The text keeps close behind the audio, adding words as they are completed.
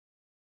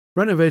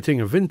Renovating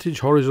a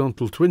vintage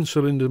horizontal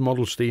twin-cylinder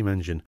model steam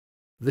engine.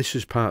 This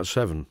is part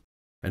 7,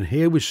 and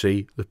here we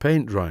see the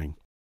paint drying.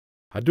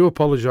 I do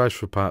apologise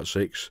for part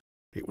 6,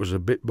 it was a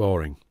bit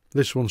boring.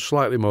 This one's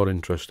slightly more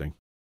interesting.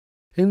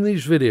 In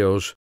these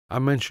videos I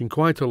mention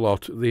quite a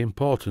lot the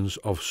importance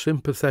of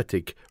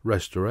sympathetic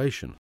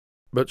restoration,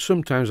 but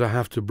sometimes I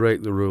have to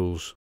break the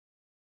rules.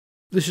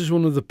 This is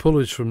one of the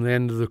pulleys from the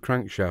end of the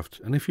crankshaft,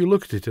 and if you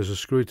look at it as I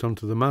screw it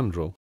onto the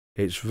mandrel,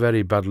 it's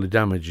very badly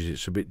damaged.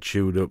 It's a bit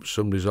chewed up.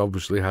 Somebody's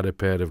obviously had a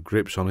pair of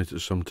grips on it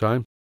at some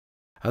time,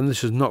 and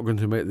this is not going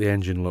to make the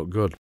engine look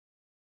good.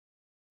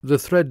 The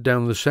thread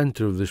down the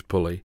centre of this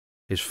pulley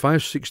is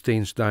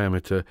 5/16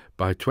 diameter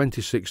by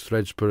 26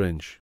 threads per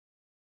inch.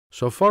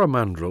 So for a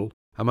mandrel,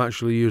 I'm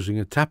actually using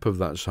a tap of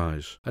that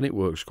size, and it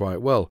works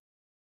quite well.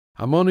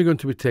 I'm only going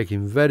to be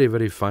taking very,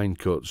 very fine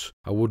cuts.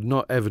 I would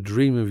not ever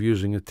dream of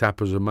using a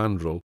tap as a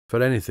mandrel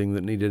for anything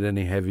that needed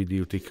any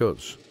heavy-duty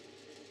cuts.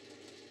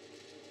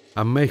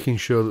 I'm making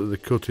sure that the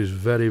cut is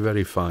very,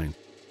 very fine,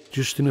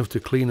 just enough to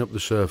clean up the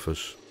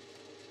surface.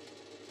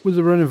 With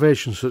a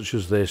renovation such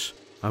as this,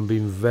 I'm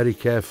being very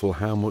careful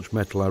how much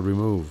metal I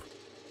remove.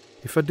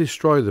 If I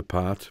destroy the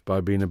part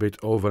by being a bit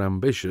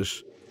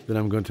over-ambitious, then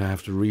I'm going to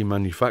have to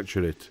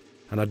remanufacture it,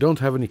 and I don't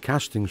have any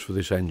castings for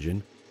this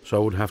engine, so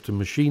I would have to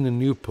machine a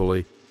new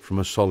pulley from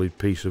a solid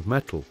piece of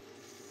metal.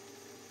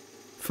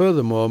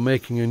 Furthermore,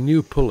 making a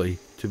new pulley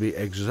to be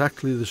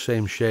exactly the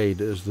same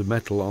shade as the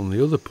metal on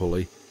the other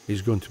pulley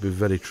is going to be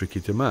very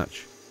tricky to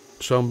match.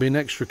 So I'm being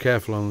extra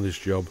careful on this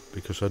job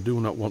because I do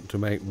not want to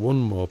make one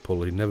more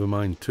pulley, never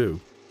mind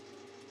two.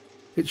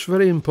 It's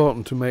very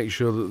important to make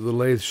sure that the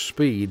lathe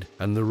speed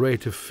and the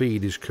rate of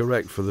feed is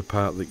correct for the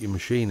part that you're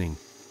machining.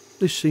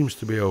 This seems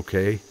to be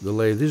okay, the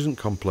lathe isn't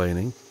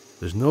complaining,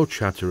 there's no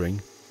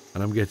chattering,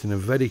 and I'm getting a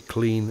very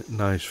clean,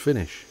 nice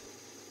finish.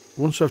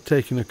 Once I've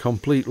taken a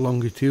complete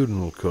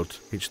longitudinal cut,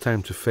 it's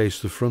time to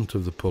face the front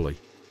of the pulley.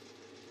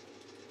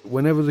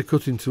 Whenever the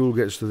cutting tool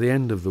gets to the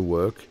end of the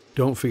work,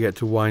 don't forget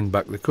to wind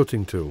back the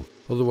cutting tool,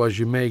 otherwise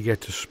you may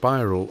get a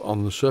spiral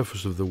on the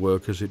surface of the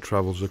work as it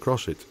travels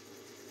across it.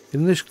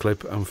 In this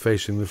clip I'm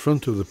facing the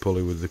front of the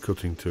pulley with the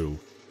cutting tool.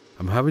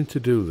 I'm having to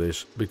do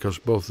this because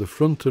both the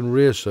front and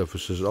rear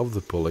surfaces of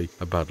the pulley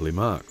are badly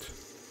marked.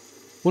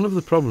 One of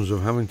the problems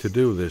of having to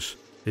do this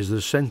is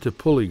the centre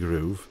pulley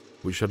groove,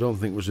 which I don't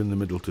think was in the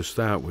middle to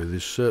start with,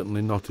 is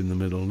certainly not in the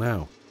middle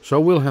now, so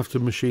I will have to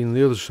machine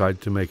the other side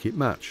to make it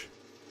match.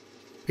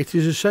 It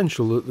is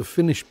essential that the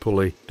finished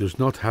pulley does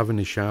not have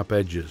any sharp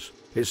edges.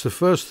 It's the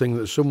first thing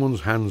that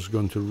someone's hand's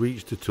going to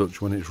reach to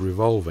touch when it's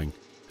revolving,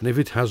 and if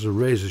it has a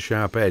razor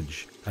sharp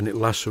edge and it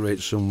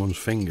lacerates someone's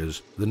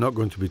fingers, they're not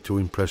going to be too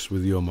impressed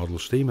with your model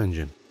steam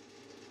engine.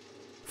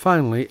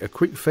 Finally, a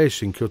quick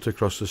facing cut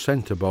across the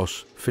centre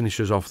boss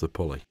finishes off the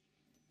pulley.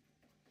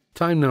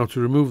 Time now to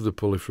remove the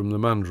pulley from the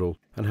mandrel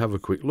and have a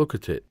quick look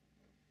at it.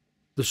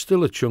 There's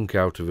still a chunk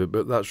out of it,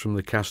 but that's from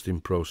the casting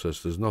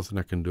process. There's nothing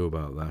I can do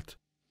about that.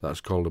 That's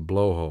called a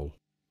blowhole.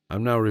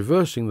 I'm now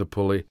reversing the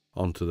pulley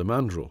onto the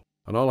mandrel,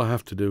 and all I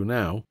have to do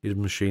now is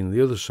machine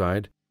the other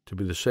side to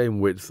be the same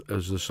width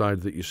as the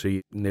side that you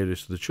see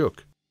nearest the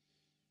chuck.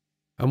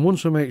 And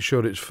once I make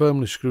sure it's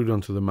firmly screwed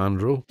onto the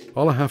mandrel,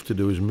 all I have to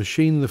do is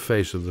machine the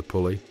face of the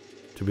pulley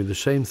to be the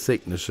same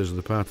thickness as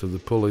the part of the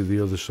pulley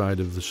the other side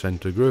of the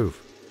centre groove.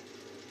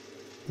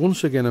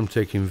 Once again I'm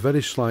taking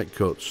very slight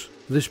cuts.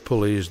 This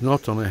pulley is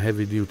not on a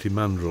heavy-duty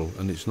mandrel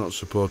and it's not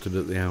supported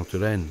at the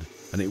outer end,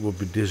 and it would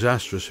be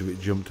disastrous if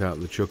it jumped out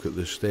the chuck at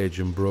this stage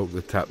and broke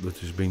the tap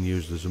that is being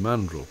used as a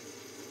mandrel.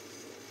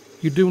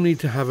 You do need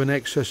to have an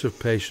excess of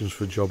patience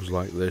for jobs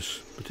like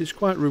this, but it's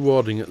quite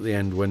rewarding at the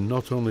end when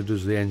not only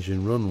does the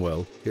engine run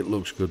well, it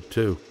looks good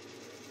too.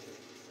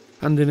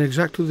 And in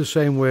exactly the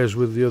same way as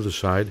with the other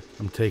side,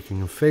 I'm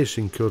taking a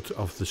facing cut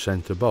off the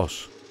centre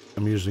boss.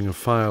 I'm using a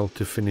file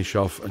to finish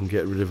off and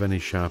get rid of any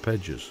sharp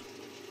edges.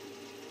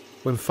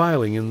 When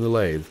filing in the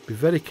lathe, be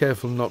very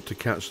careful not to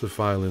catch the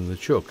file in the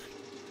chuck,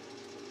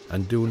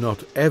 and do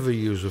not ever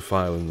use a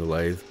file in the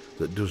lathe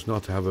that does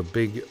not have a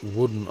big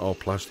wooden or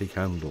plastic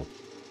handle.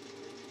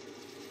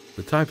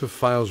 The type of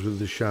files with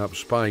the sharp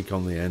spike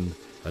on the end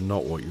are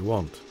not what you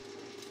want.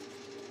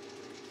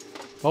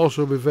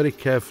 Also be very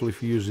careful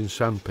if you're using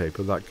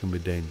sandpaper, that can be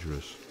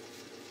dangerous.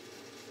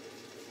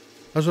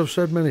 As I've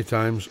said many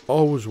times,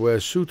 always wear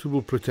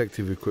suitable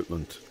protective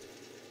equipment.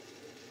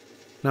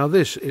 Now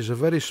this is a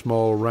very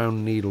small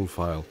round needle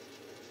file.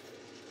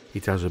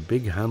 It has a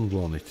big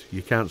handle on it.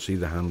 You can't see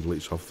the handle,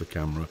 it's off the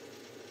camera.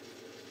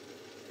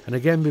 And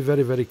again, be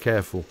very, very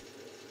careful.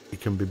 You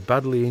can be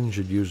badly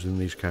injured using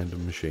these kind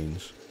of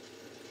machines.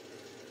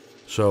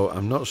 So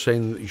I'm not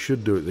saying that you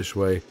should do it this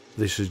way,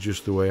 this is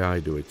just the way I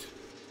do it.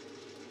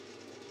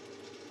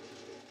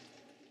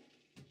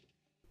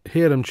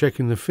 Here I'm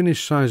checking the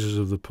finished sizes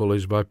of the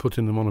pulleys by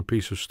putting them on a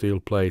piece of steel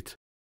plate,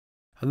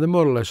 and they're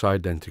more or less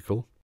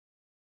identical.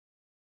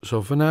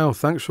 So for now,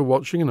 thanks for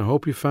watching and I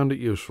hope you found it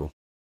useful.